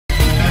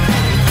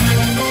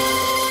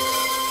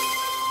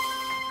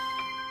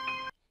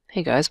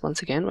Hey guys,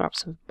 once again we're up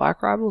to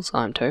Bike Rivals.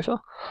 I'm Tofa,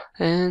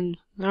 and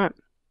alright,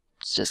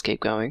 let's just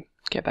keep going,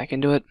 get back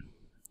into it.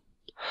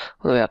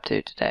 What are we up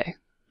to today?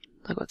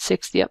 I got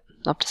 6, yep,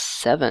 up to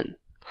 7.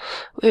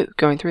 Woo,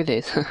 going through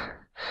these.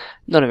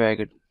 Not a very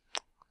good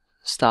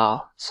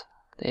start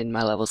in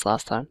my levels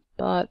last time,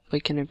 but we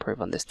can improve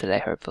on this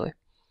today hopefully.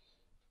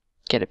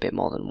 Get a bit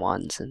more than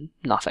 1s and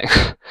nothing.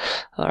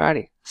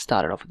 Alrighty,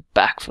 started off with a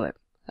backflip,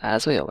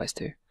 as we always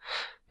do.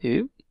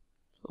 Ooh,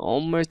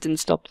 almost didn't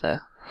stop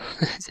there.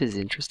 This is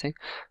interesting.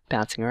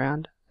 Bouncing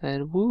around,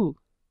 and woo!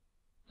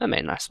 I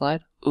made a nice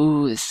slide.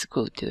 Ooh, this is a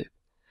cool loop-de-loop.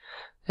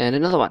 And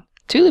another one.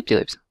 2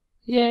 loop-de-loops.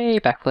 Yay,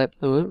 backflip.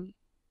 Ooh.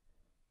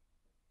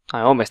 I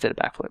almost did a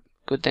backflip.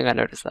 Good thing I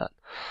noticed that.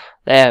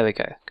 There we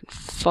go. Can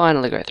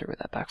finally go through with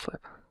that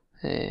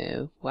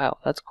backflip. Wow,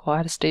 that's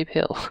quite a steep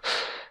hill.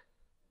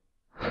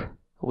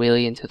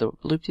 Wheelie into the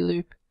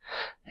loop-de-loop.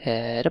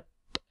 Head up,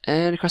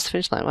 and across the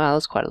finish line. Wow,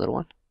 that's quite a little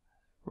one.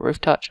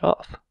 Roof touch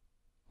off.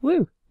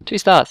 Woo! 2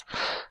 stars.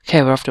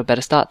 Okay, we're off to a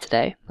better start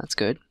today. That's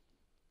good.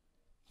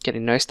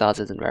 Getting no stars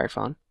isn't very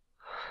fun.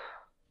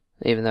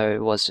 Even though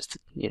it was just,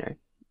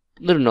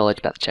 little knowledge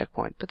about the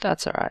checkpoint, but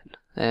that's alright.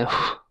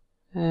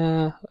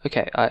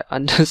 Okay, I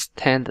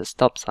understand the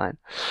stop sign.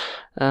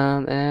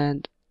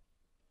 And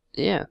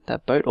yeah,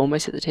 that boat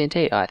almost hit the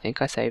TNT. I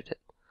think I saved it.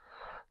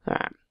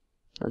 Alright,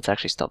 let's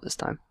actually stop this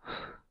time.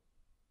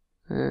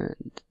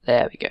 And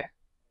there we go.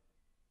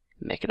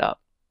 Make it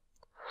up.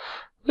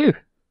 Woo!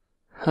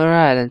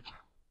 Alright, and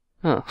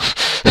oh.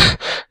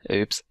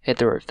 Oops, hit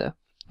the roof there.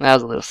 That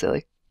was a little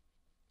silly.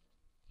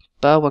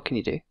 But what can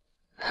you do?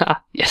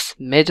 Ha! Yes,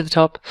 made it to the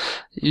top.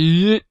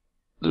 Yeah.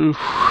 Ooh,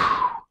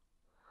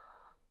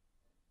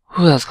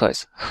 that was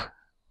close.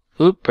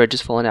 Oop, bridge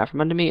is falling out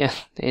from under me and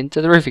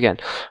into the roof again.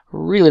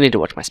 Really need to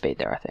watch my speed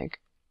there, I think.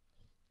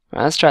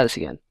 Alright, let's try this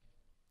again.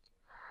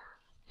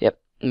 Yep,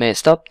 may have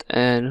stopped,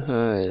 and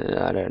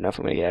I don't know if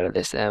I'm going to get out of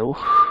this.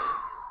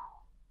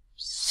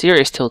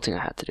 Serious tilting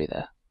I had to do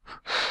there.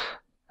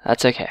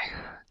 That's okay.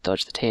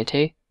 Dodge the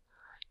TNT.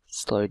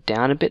 Slow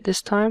down a bit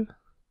this time.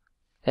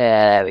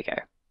 There we go.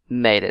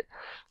 Made it.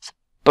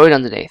 Boat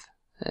underneath.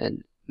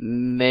 And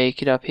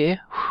make it up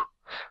here.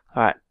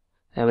 Alright.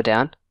 And we're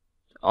down.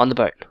 On the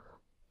boat.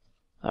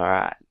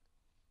 Alright.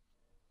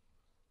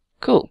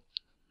 Cool.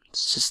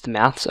 It's just the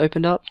mouth's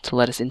opened up to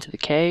let us into the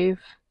cave.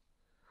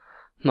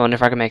 I wonder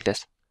if I can make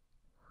this.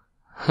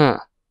 Huh.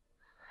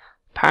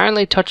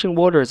 Apparently touching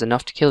water is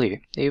enough to kill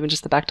you. Even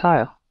just the back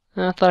tire.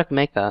 I thought I could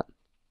make that.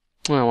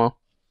 Oh well.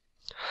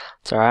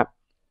 It's alright.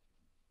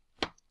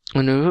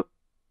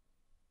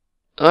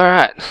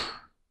 Alright.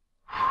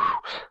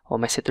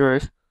 Almost hit the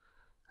roof.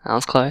 That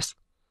was close.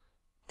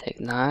 Take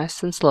it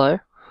nice and slow.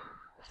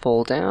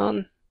 Fall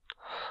down.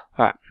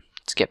 Alright.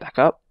 Let's get back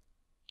up.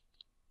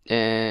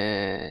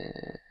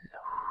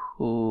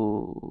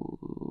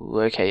 Ooh,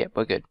 okay, yep,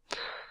 we're good.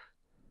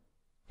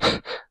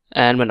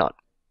 And we're not.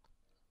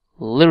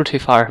 A little too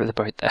far over the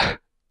boat there.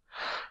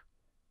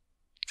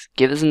 Let's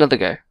give this another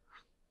go.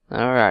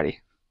 Alrighty.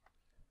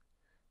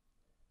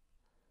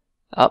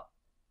 Up.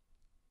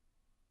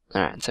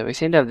 Alright, so we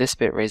seem to have this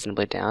bit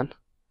reasonably down.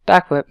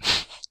 Backflip.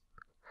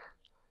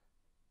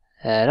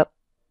 Head up.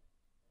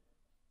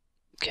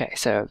 Okay,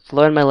 so I've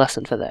learned my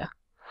lesson for there.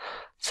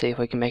 Let's see if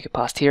we can make it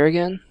past here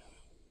again.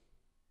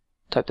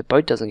 Hope the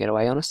boat doesn't get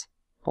away on us.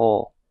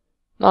 Or,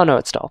 oh no,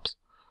 it stops.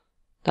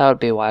 That would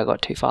be why I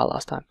got too far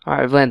last time.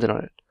 Alright, we've landed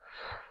on it.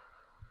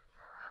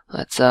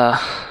 Let's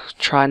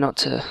try not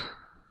to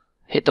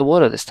hit the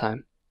water this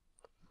time.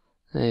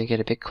 And get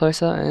a bit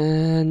closer,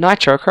 and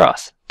nitro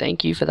across.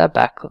 Thank you for that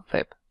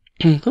backflip.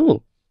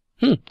 Ooh.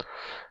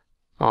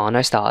 Oh,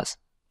 no stars.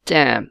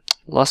 Damn,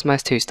 lost my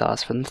 2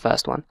 stars from the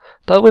first one.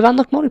 But we've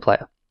unlocked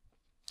multiplayer.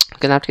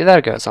 Gonna have to give that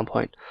a go at some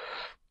point.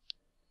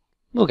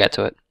 We'll get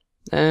to it.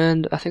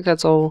 And I think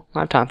that's all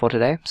I have time for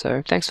today.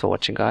 So thanks for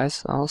watching,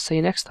 guys. I'll see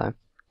you next time.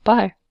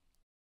 Bye.